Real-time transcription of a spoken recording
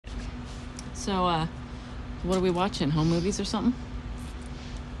So, what are we watching? Home movies or something?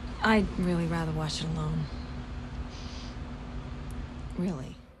 I'd really rather watch it alone.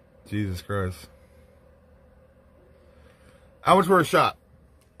 Really. Jesus Christ. How much for a shot?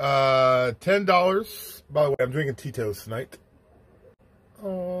 $10. By the way, I'm drinking Tito's tonight.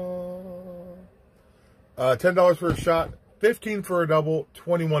 $10 for a shot, $15 for a double,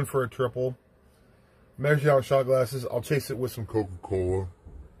 $21 for a triple. Measure out shot glasses. I'll chase it with some Coca-Cola.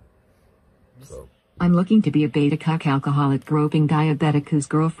 So. I'm looking to be a beta cuck alcoholic groping diabetic whose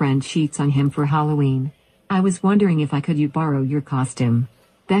girlfriend cheats on him for Halloween. I was wondering if I could borrow your costume.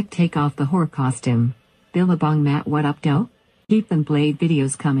 Beck, take off the whore costume. Billabong Matt, what up, doe? Keep them Blade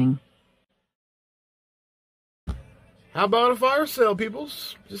videos coming. How about a fire sale,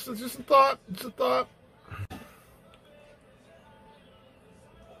 peoples? Just a thought. Just a thought.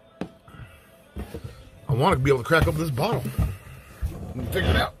 I want to be able to crack open this bottle and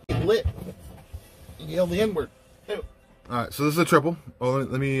figure it out. It's lit. Yell the N-word. All right, so this is a triple. Oh,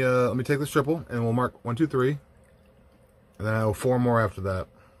 let me take this triple, and we'll mark 1, 2, 3, and then I have 4 more after that.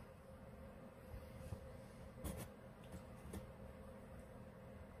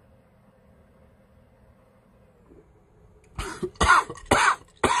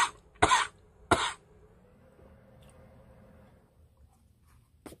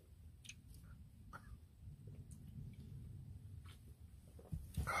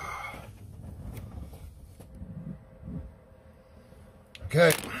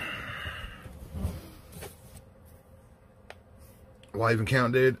 Okay. Why even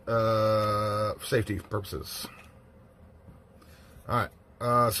count, dude? Safety purposes. All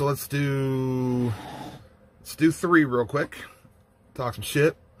right. So let's do 3 real quick. Talk some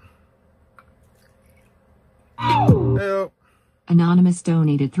shit. Hey-o. Anonymous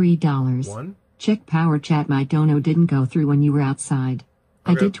donated $3. 1. Check power chat. My dono didn't go through when you were outside.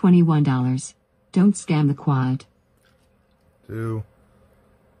 Okay. I did $21. Don't scam the quad. 2.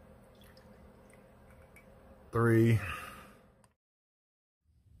 3.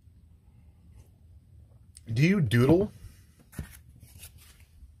 Do you doodle?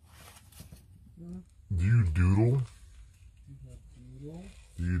 Do you doodle?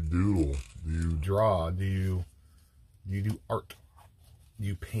 Do you doodle? Do you draw? Do you do art? Do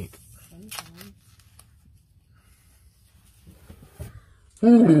you paint?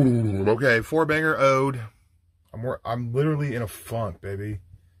 Okay, 4-banger ode. I'm literally in a funk, baby.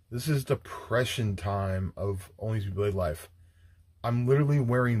 This is depression time of ONLYUSEMEBLADE life. I'm literally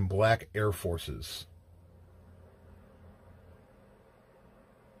wearing black Air Forces.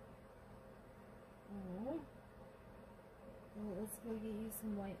 Oh. Well, let's go get you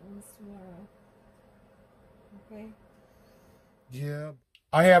some white ones tomorrow. Okay? Yeah.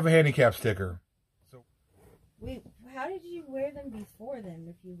 I have a handicap sticker. So wait, how did you wear them before then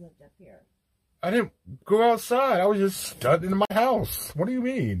if you lived up here? I didn't go outside. I was just stuck in my house. What do you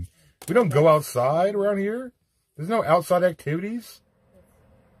mean? We don't go outside around here? There's no outside activities?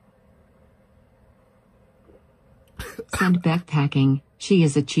 Send backpacking. She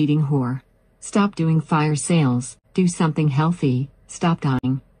is a cheating whore. Stop doing fire sales. Do something healthy. Stop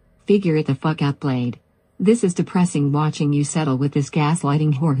dying. Figure it the fuck out, Blade. This is depressing watching you settle with this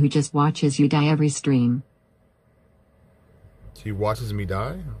gaslighting whore who just watches you die every stream. She watches me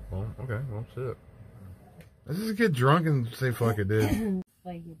die? Well, okay, well, shit. Let's just get drunk and say fuck it, dude.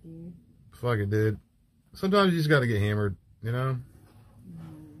 Fuck it, dude. Fuck it, dude. Sometimes you just gotta get hammered, you know?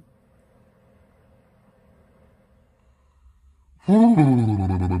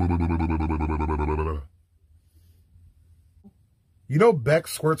 You know Beck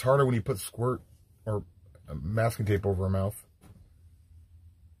squirts harder when you put squirt or masking tape over her mouth.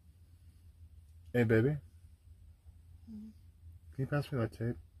 Hey, baby. Can you pass me that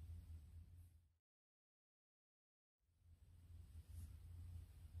tape?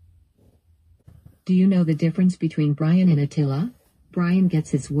 Do you know the difference between Brian and Attila? Brian gets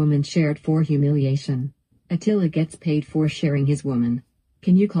his woman shared for humiliation. Attila gets paid for sharing his woman.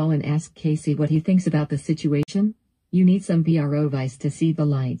 Can you call and ask Casey what he thinks about the situation? You need some BRO vice to see the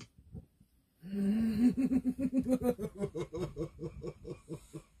light.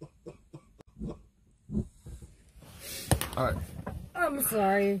 Alright. I'm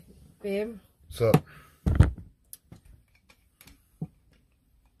sorry, babe. What's up?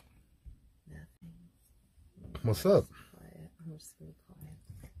 What's up? Quiet. I'm just gonna be quiet.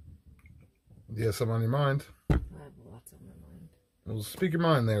 You have something on your mind? I have lots on my mind. Well, speak your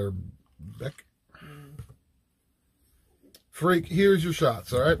mind there, Beck. Freak, here's your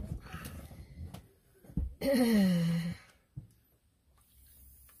shots, alright? Go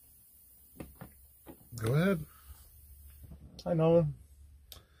ahead. Hi, Nolan.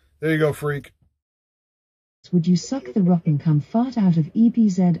 There you go, freak. Would you suck the rotten cum fart out of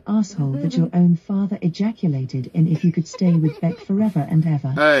EPZ asshole that your own father ejaculated in if you could stay with Beck forever and ever?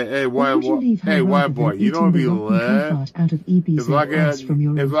 Hey, white boy. Hey, white boy. You don't be led. Out of EPZ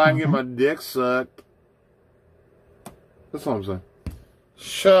if I can get my dick sucked. That's all I'm saying.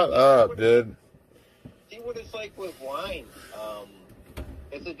 Shut up, dude. See what it's like with wine.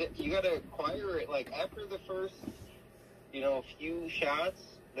 You gotta acquire it. Like after the first, few shots,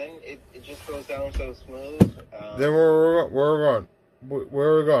 then it just goes down so smooth. Then where we're going? Where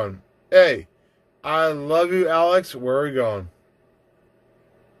are we going? Hey, I love you, Alex. Where are we going?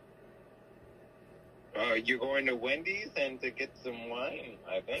 You're going to Wendy's and to get some wine,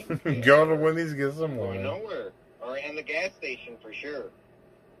 I think. Going to Wendy's to get some wine. Going nowhere. Or in the gas station for sure.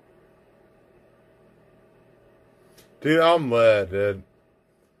 Dude, I'm lit, dude.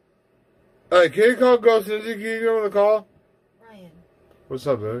 Hey, can you call Ghost Ninja? Can you give him the call? Ryan. What's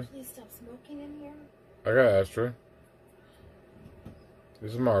up, baby? Please stop smoking in here. I got Astra.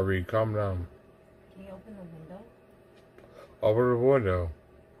 This is my read. Calm down. Can you open the window? Open the window.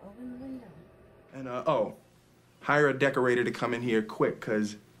 Open the window. And, hire a decorator to come in here quick,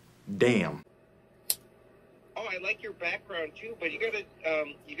 cause damn. Oh, I like your background too, but you gotta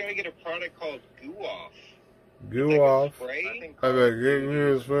get a product called Goo Off. Goo Off. Spray? I bet give me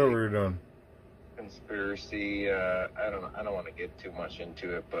this whatever you're doing. Conspiracy, I don't want to get too much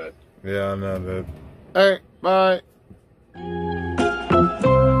into it, but yeah, I know, dude. Hey, bye.